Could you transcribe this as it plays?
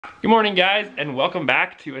Good morning guys, and welcome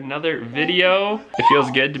back to another video. It feels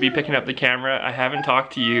good to be picking up the camera. I haven't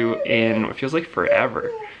talked to you in what feels like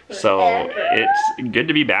forever. So it's good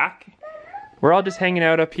to be back. We're all just hanging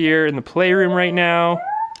out up here in the playroom right now.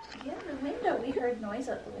 Yeah, the window. We heard noise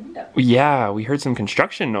out the window. Yeah, we heard some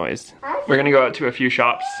construction noise. We're gonna go out to a few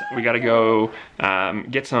shops. We gotta go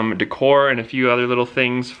get some decor and a few other little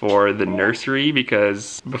things for the nursery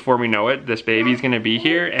because before we know it, this baby's gonna be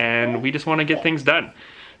here and we just wanna get things done.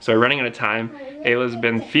 So we're running out of time. Ayla's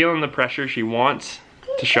been feeling the pressure. She wants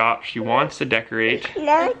to shop. She wants to decorate.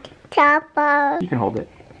 Look, Chopper. You can hold it.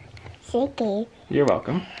 Shaky. You're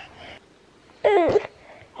welcome.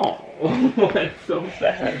 Oh, that's so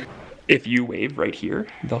sad. If you wave right here,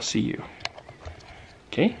 they'll see you.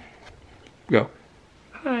 Okay? Go.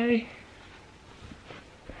 Hi.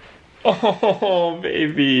 Oh,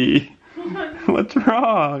 baby. What's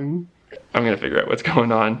wrong? I'm gonna figure out what's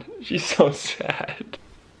going on. She's so sad.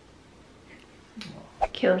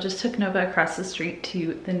 Caleb just took Nova across the street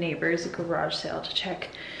to the neighbor's garage sale to check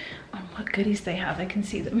on what goodies they have. I can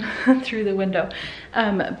see them through the window.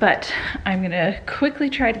 But I'm gonna quickly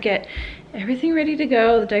try to get everything ready to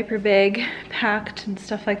go, the diaper bag packed and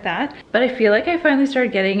stuff like that. But I feel like I finally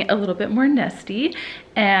started getting a little bit more nesty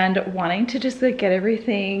and wanting to just like get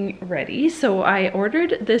everything ready. So I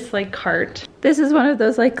ordered this like cart. This is one of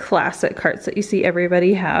those like classic carts that you see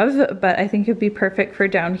everybody have, but I think it'd be perfect for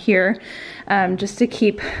down here, just to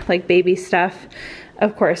keep like baby stuff.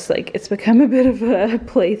 Of course, like it's become a bit of a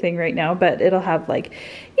plaything right now, but it'll have like,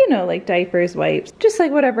 you know, like diapers, wipes, just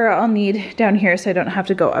like whatever I'll need down here so I don't have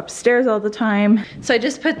to go upstairs all the time. So I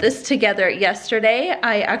just put this together yesterday.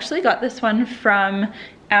 I actually got this one from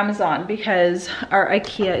Amazon because our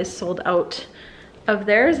IKEA is sold out of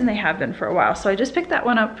theirs and they have been for a while. So I just picked that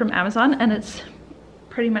one up from Amazon and it's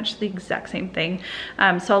pretty much the exact same thing.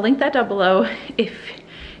 So I'll link that down below if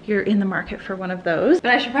you're in the market for one of those.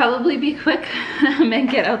 But I should probably be quick and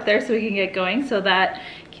get out there so we can get going so that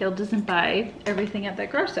Caleb doesn't buy everything at that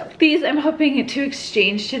garage sale. These I'm hoping to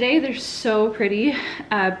exchange today. They're so pretty,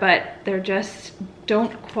 but they're just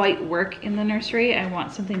don't quite work in the nursery. I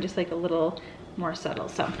want something just like a little more subtle.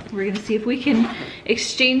 So we're gonna see if we can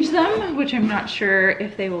exchange them, which I'm not sure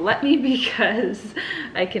if they will let me because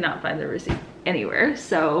I cannot find the receipt anywhere.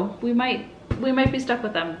 So we might be stuck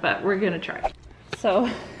with them, but we're gonna try. So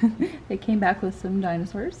they came back with some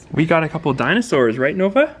dinosaurs. We got a couple dinosaurs, right,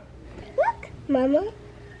 Nova? Look, Mama.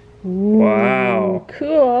 Wow.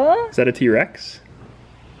 Cool. Is that a T-Rex?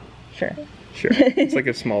 Sure. Sure. It's like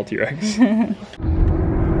a small T-Rex. Nice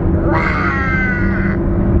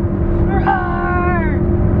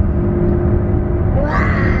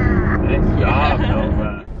job,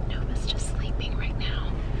 Nova. Nova's just sleeping right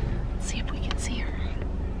now. Let's see if we can see her.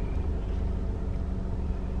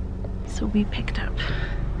 So we picked up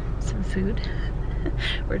some food.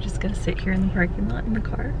 We're just gonna sit here in the parking lot in the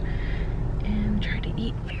car and try to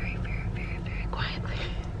eat very, very, very, very quietly.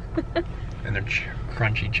 And they're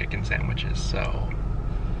crunchy chicken sandwiches, so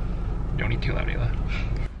don't eat too loud, Ayla.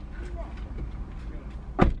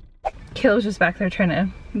 Caleb's just back there trying to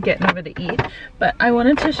get Nova to eat, but I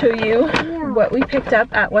wanted to show you what we picked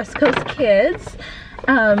up at West Coast Kids.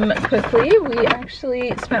 Quickly, we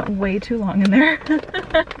actually spent way too long in there,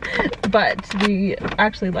 but we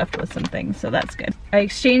actually left with some things, so that's good. I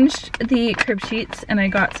exchanged the crib sheets and I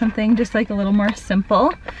got something just like a little more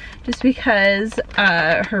simple, just because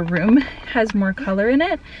her room has more color in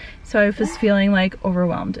it, so I was feeling like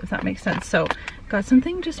overwhelmed, if that makes sense. So got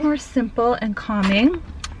something just more simple and calming,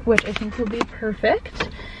 which I think will be perfect.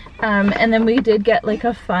 And then we did get like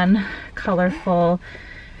a fun, colorful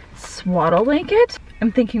swaddle blanket.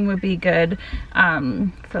 I'm thinking would be good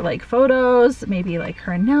for like photos, maybe like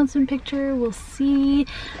her announcement picture, we'll see,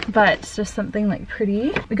 but it's just something like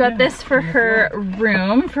pretty. We got this for her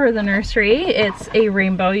room for the nursery. It's a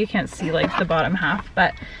rainbow, you can't see like the bottom half,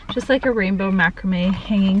 but just like a rainbow macrame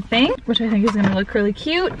hanging thing, which I think is gonna look really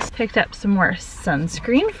cute. Picked up some more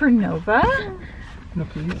sunscreen for Nova. No,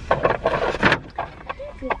 please.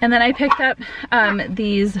 And then I picked up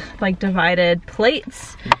these like divided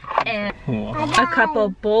plates and a couple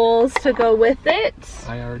bowls to go with it.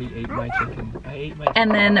 I already ate my chicken.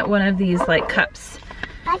 And then one of these like cups.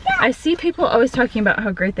 I see people always talking about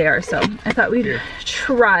how great they are, so I thought we'd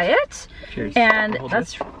try it. Cheers. And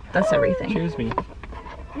that's everything. Cheers me.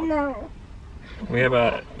 No. We have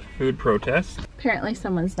a food protest. Apparently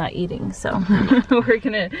someone's not eating, so we're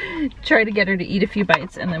gonna try to get her to eat a few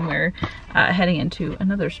bites and then we're heading into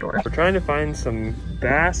another store. We're trying to find some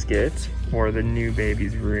baskets for the new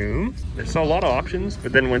baby's room. There's a lot of options,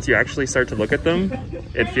 but then once you actually start to look at them,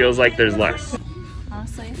 it feels like there's less.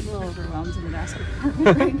 honestly, a little overwhelmed in the basket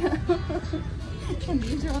department right now. And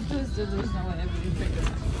these are all twisted, there's no way I'm gonna pick it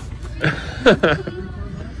up.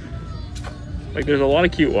 Like there's a lot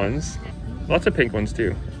of cute ones. Lots of pink ones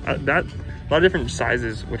too. A lot of different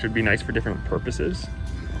sizes, which would be nice for different purposes.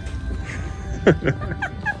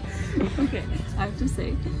 Okay, I have to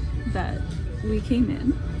say that we came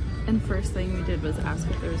in and first thing we did was ask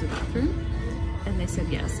if there was a bathroom, and they said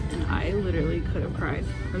yes, and I literally could have cried.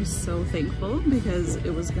 I was so thankful because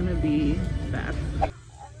it was gonna be bad.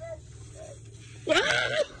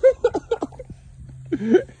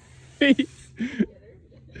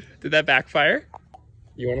 Did that backfire?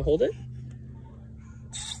 You want to hold it?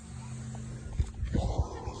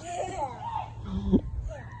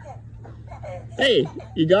 Hey,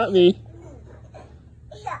 you got me.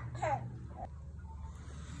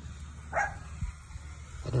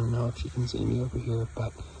 I don't know if she can see me over here,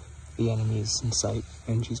 but the enemy is in sight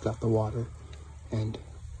and she's got the water, and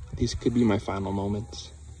these could be my final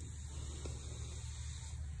moments.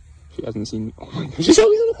 She hasn't seen me. Oh my gosh, she's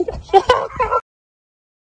always oh my gosh.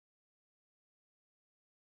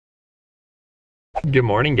 Good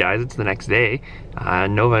morning, guys. It's the next day.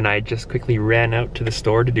 Nova and I just quickly ran out to the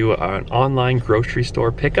store to do an online grocery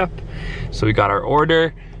store pickup. So we got our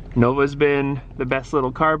order. Nova's been the best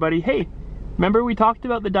little car buddy. Hey, remember we talked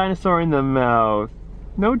about the dinosaur in the mouth?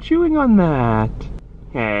 No chewing on that.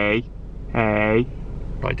 Hey, hey.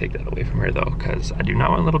 Probably take that away from her though, because I do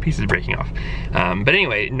not want little pieces breaking off. But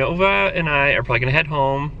anyway, Nova and I are probably gonna head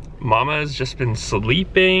home. Mama's just been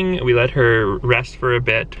sleeping. We let her rest for a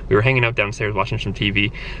bit. We were hanging out downstairs watching some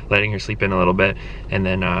TV, letting her sleep in a little bit, and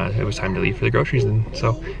then it was time to leave for the groceries, and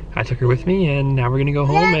so I took her with me, and now we're gonna go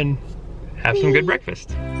home and have some good breakfast.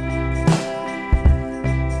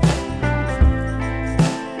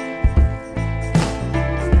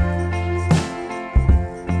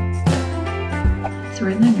 So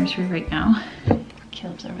we're in the nursery right now.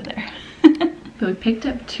 Caleb's over there. But we picked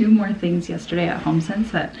up 2 more things yesterday at HomeSense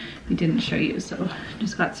that we didn't show you. So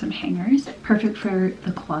just got some hangers. Perfect for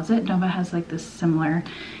the closet. Nova has like this similar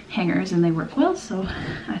hangers and they work well. So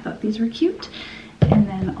I thought these were cute. And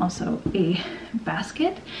then also a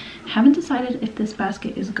basket. Haven't decided if this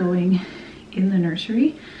basket is going in the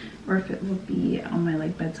nursery or if it will be on my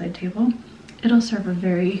like bedside table. It'll serve a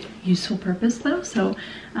very useful purpose though. So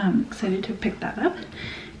I'm excited to pick that up.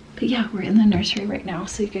 But yeah, we're in the nursery right now.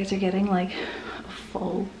 So you guys are getting like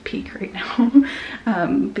full peek right now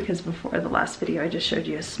because before the last video I just showed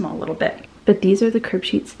you a small little bit. But these are the crib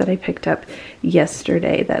sheets that I picked up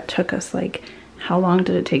yesterday that took us like, how long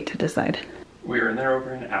did it take to decide? We were in there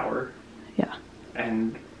over an hour. Yeah.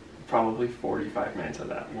 And probably 45 minutes of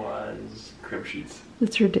that was crib sheets.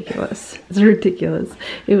 It's ridiculous. It's ridiculous.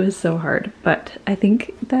 It was so hard, but I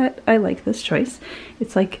think that I like this choice.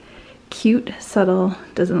 It's like cute, subtle,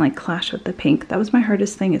 doesn't like clash with the pink. That was my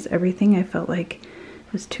hardest thing, is everything I felt like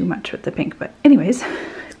was too much with the pink. But anyways,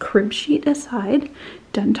 crib sheet aside,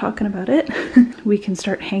 done talking about it. We can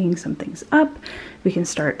start hanging some things up. We can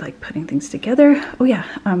start like putting things together. Oh yeah,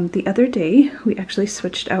 the other day we actually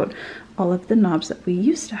switched out all of the knobs that we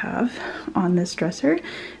used to have on this dresser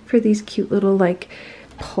for these cute little like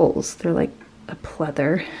pulls. They're like a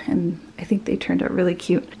pleather, and I think they turned out really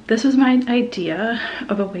cute. This was my idea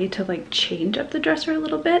of a way to like change up the dresser a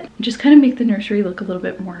little bit, just kind of make the nursery look a little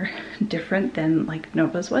bit more different than like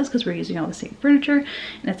Nova's was, because we're using all the same furniture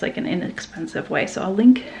and it's like an inexpensive way. So I'll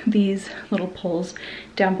link these little pulls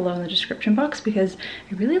down below in the description box because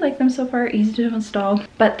I really like them so far, easy to install.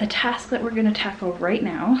 But the task that we're going to tackle right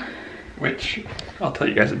now, which I'll tell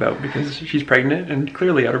you guys about because she's pregnant and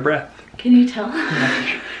clearly out of breath. Can you tell?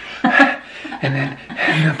 And then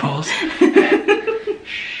the pulls.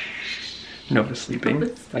 Nova's sleeping,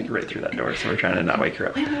 like right through that door, so we're trying to not wake her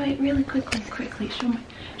up. Wait, really quickly,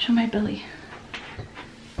 show my belly.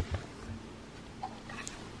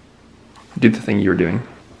 Do the thing you were doing.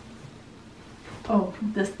 Oh,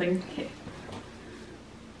 this thing. Okay.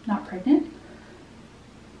 Not pregnant?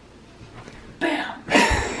 Bam!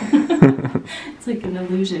 It's like an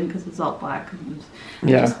illusion because it's all black. I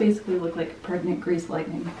just basically look like a pregnant grease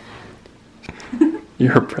lightning.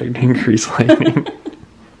 You're a pregnant grease lightning.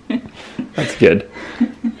 That's good.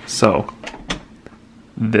 So,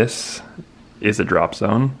 this is a drop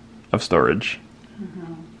zone of storage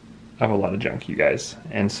of a lot of junk, you guys.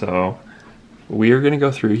 And so, we are going to go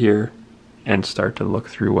through here and start to look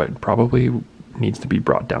through what probably needs to be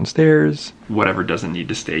brought downstairs, whatever doesn't need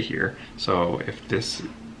to stay here. So, if this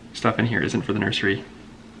stuff in here isn't for the nursery,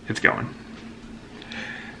 it's going.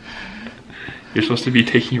 You're supposed to be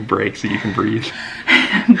taking a break so you can breathe.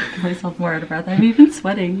 Give myself more out of breath. I'm even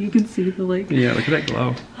sweating. You can see the like. Yeah, look at that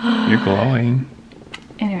glow. You're glowing.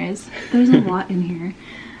 Anyways, there's a lot in here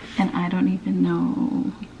and I don't even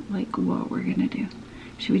know like what we're gonna do.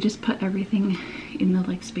 Should we just put everything in the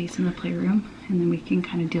like space in the playroom and then we can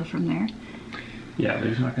kind of deal from there? Yeah,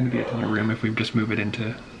 there's not going to be a ton of room if we just move it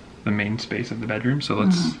into the main space of the bedroom, so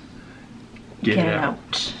let's get it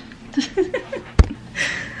out.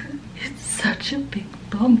 It's such a big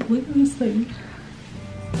bump. Look at this thing.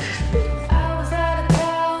 I was out of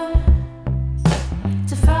town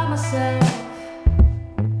to find myself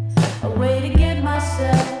a way to get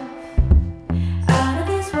myself out of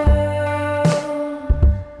this world.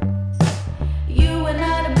 You went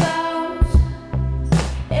out of bounds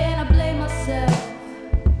and I blame myself.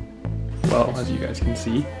 Well, as you guys can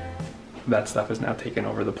see, that stuff has now taken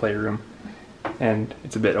over the playroom and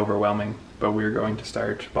it's a bit overwhelming, but we're going to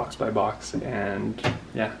start box by box and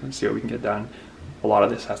yeah, let's see what we can get done. A lot of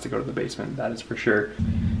this has to go to the basement, that is for sure.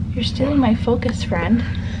 You're stealing my focus, friend.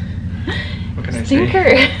 What can I Stinker.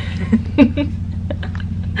 say?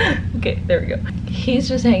 Okay, there we go. He's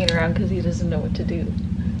just hanging around because he doesn't know what to do.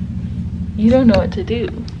 You don't know what to do.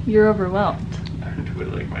 You're overwhelmed. I'm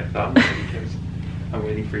twiddling my thumbs because I'm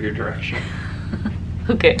waiting for your direction.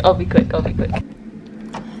 Okay, I'll be quick, I'll be quick.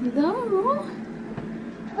 Hello?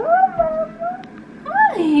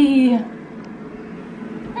 Hi!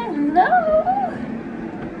 Hello!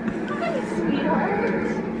 Hi, sweetheart!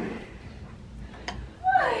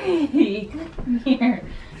 Hi! Come here.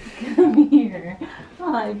 Come here.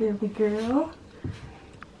 Hi, baby girl.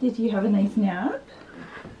 Did you have a nice nap?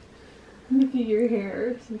 Look at your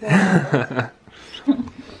hair.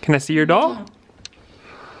 Can I see your doll? Here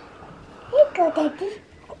you go, Daddy.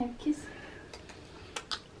 Kiss.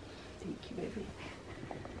 Thank you, baby.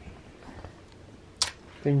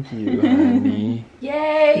 Thank you, honey.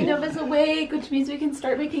 Yay! Nova's awake, which means we can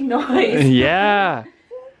start making noise. Yeah.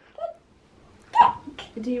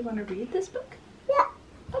 Do you want to read this book? Yeah.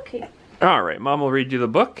 Okay. All right, Mom will read you the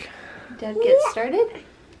book Dad, get started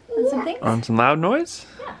on some things. on some loud noise.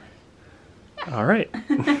 Yeah. All right.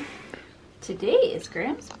 Today is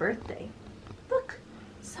Graham's birthday. Look,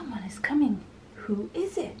 someone is coming. Who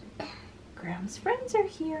is it? Graham's friends are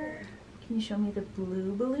here. Can you show me the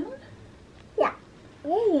blue balloon? Yeah.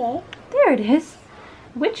 Yeah. There it is.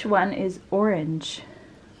 Which one is orange?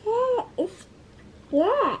 Yeah. It's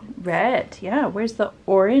yeah. Red. Yeah, where's the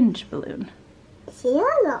orange balloon? It's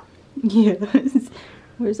yellow. Yes.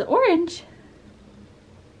 Where's the orange?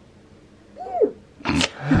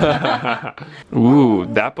 Ooh,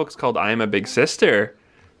 that book's called I Am a Big Sister.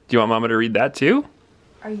 Do you want Mama to read that too?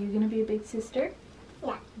 Are you gonna be a big sister?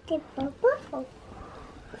 Yeah. The bubble.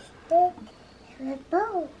 The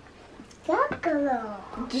bubble. Juggle.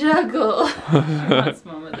 Juggle. She wants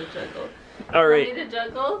Mama to juggle. All right. Want me to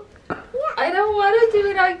juggle? Yeah. I don't want to do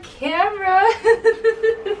it on camera.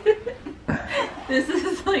 This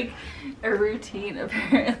is like a routine,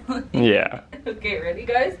 apparently. Yeah, Okay, ready,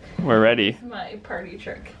 guys? we're ready. My party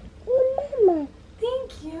trick. Mama.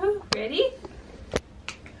 Thank you. Ready?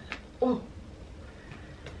 Oh.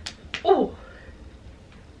 Oh.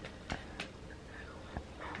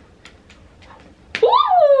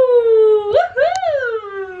 Woo!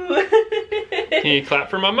 Woohoo! Can you clap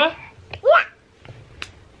for Mama?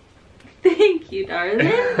 Thank you,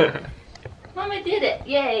 darling. Mama did it.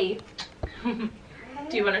 Yay. Do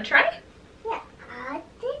you want to try? Yeah. I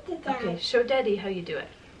did it. Okay, show Daddy how you do it.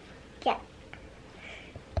 Yeah.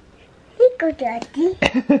 Here you go, Daddy.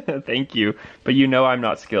 Thank you, but you know I'm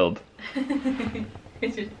not skilled.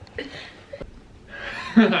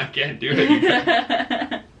 I can't do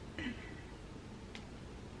it.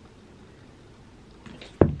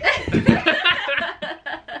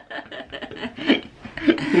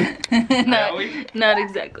 Not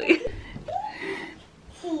exactly.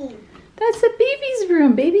 That's the baby's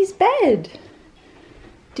room, baby's bed.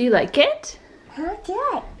 Do you like it? How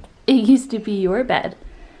good. It used to be your bed.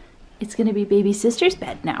 It's gonna be baby sister's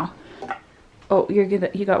bed now. Oh,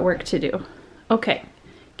 you got work to do. Okay.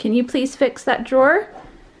 Can you please fix that drawer?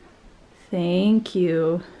 Thank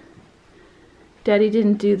you. Daddy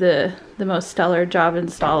didn't do the most stellar job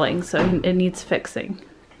installing, so it needs fixing.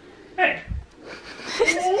 Hey. Here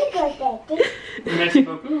you go, Daddy. Merci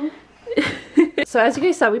beaucoup. So as you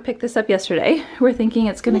guys saw, we picked this up yesterday. We're thinking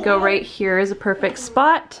it's gonna go right here as a perfect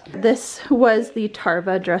spot. This was the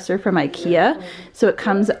Tarva dresser from IKEA. So it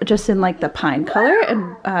comes just in like the pine color,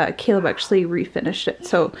 and Caleb actually refinished it.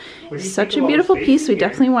 So such a beautiful piece. We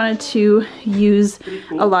definitely wanted to use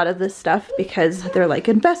a lot of this stuff because they're like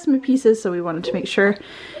investment pieces. So we wanted to make sure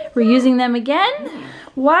we're using them again.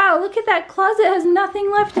 Wow, look at that closet, it has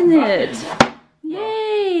nothing left in it.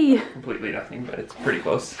 Yay! Completely nothing, but it's pretty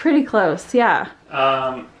close. Pretty close, yeah.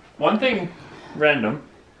 One thing random.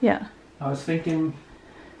 Yeah. I was thinking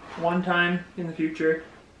one time in the future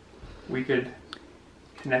we could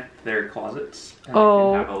connect their closets and they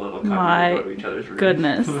can have a little cubby to go to each other's room.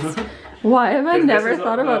 Goodness. Why have I never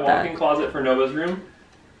thought about that? The walk-in closet for Nova's room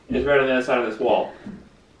is right on the other side of this wall.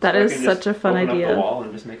 That is such a fun idea. Open up the idea. wall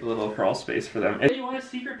and just make a little crawl space for them. And you want a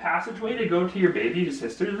secret passageway to go to your baby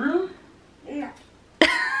sister's room? No.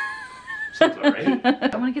 Sounds alright.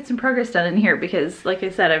 I want to get some progress done in here because, like I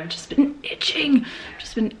said, I've just been itching.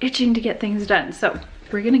 To get things done. So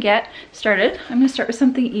we're gonna get started. I'm gonna start with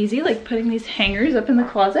something easy, like putting these hangers up in the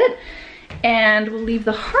closet, and we'll leave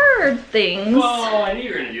the hard things. Whoa, I knew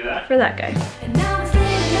you were gonna do that. For that guy. And now it's late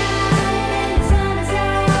at night and the sun is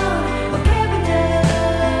out. What can we just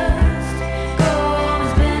go home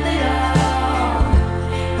and spend it all?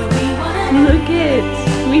 But we wanna Look it.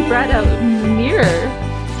 We brought out a mirror.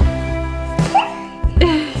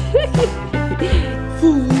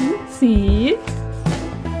 See?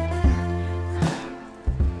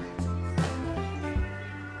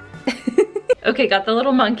 Okay, got the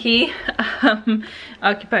little monkey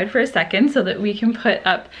occupied for a second so that we can put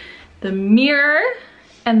up the mirror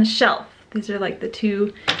and the shelf. These are like the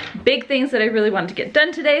two big things that I really wanted to get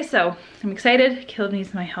done today, so I'm excited. Caleb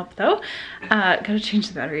needs my help though. Gotta change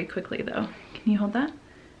the battery quickly though. Can you hold that?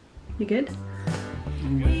 You good?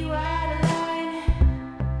 we were out of line,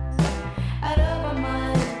 out of our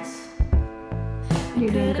minds. You're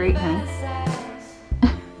doing great, honey.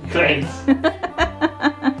 Thanks.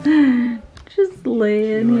 Just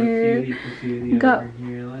lay in here. Go. Over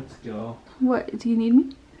here. Let's go. What, do you need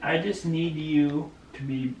me? I just need you to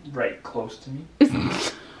be right close to me.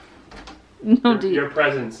 No, do you? Your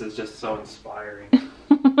presence is just so inspiring.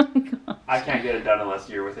 Oh my god. I can't get it done unless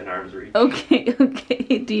you're within arm's reach. Okay,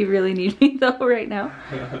 okay. Do you really need me though right now?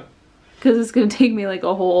 Because it's gonna take me like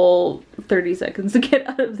a whole 30 seconds to get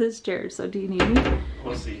out of this chair, so do you need me?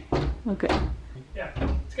 We'll see. Okay. Yeah,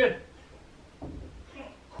 it's good.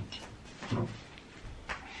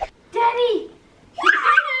 Daddy!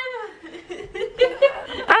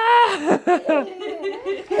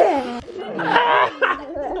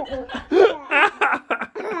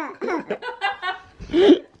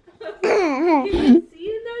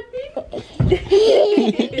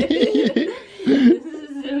 This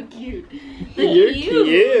is so cute. You're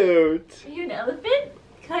cute. Are you an elephant?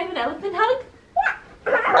 Can I have an elephant hug?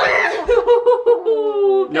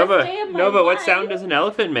 Nova, what sound does an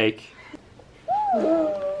elephant make?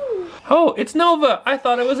 Oh, it's Nova. I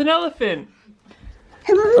thought it was an elephant.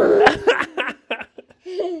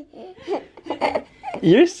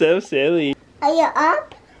 You're so silly. Are you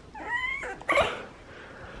up?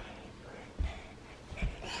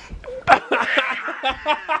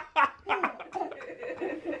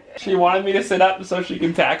 She wanted me to sit up so she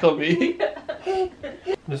can tackle me.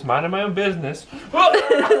 Just minding my own business.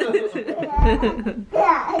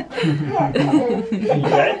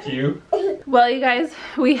 Thank you. Well, you guys,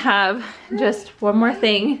 we have just one more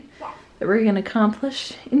thing that we're gonna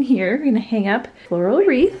accomplish in here. We're gonna hang up floral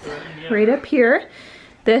wreath right up here.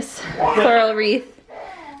 This floral wreath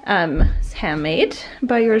is handmade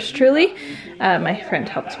by yours truly. My friend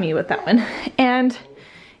helped me with that one. And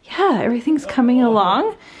yeah, everything's coming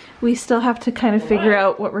along. We still have to kind of figure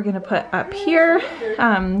out what we're gonna put up here,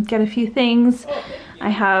 get a few things. I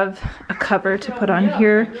have a cover to put on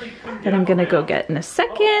here that I'm gonna go get in a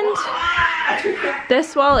second.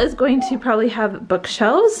 This wall is going to probably have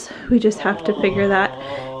bookshelves. We just have to figure that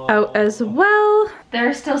out as well. There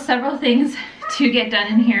are still several things to get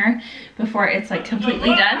done in here before it's like completely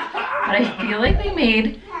done, but I feel like we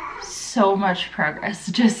made so much progress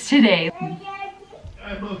just today.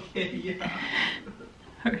 I'm okay, yeah.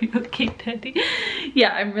 Are you okay, Daddy?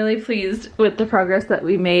 Yeah, I'm really pleased with the progress that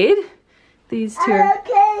we made. These two are...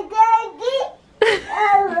 Okay, Daddy.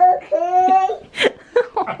 I'm okay.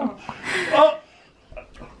 Oh.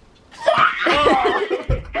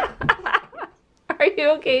 Are you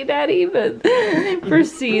okay, Daddy? But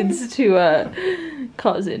proceeds to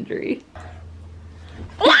cause injury.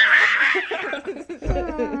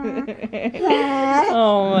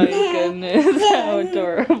 Oh my goodness, how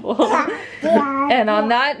adorable. And on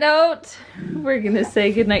that note, we're gonna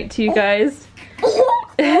say goodnight to you guys.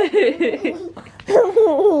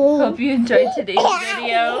 Hope you enjoyed today's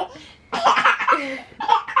video.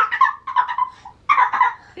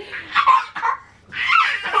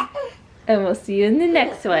 And we'll see you in the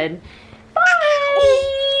next one.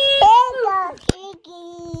 Hello,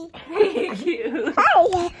 Piggy. Thank you.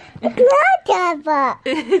 Hi. Grandpa.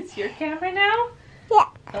 It's your camera now? Yeah.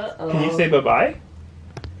 Uh-oh. Can you say bye-bye?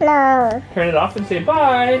 No. Turn it off and say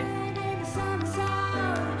bye.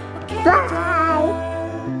 Bye.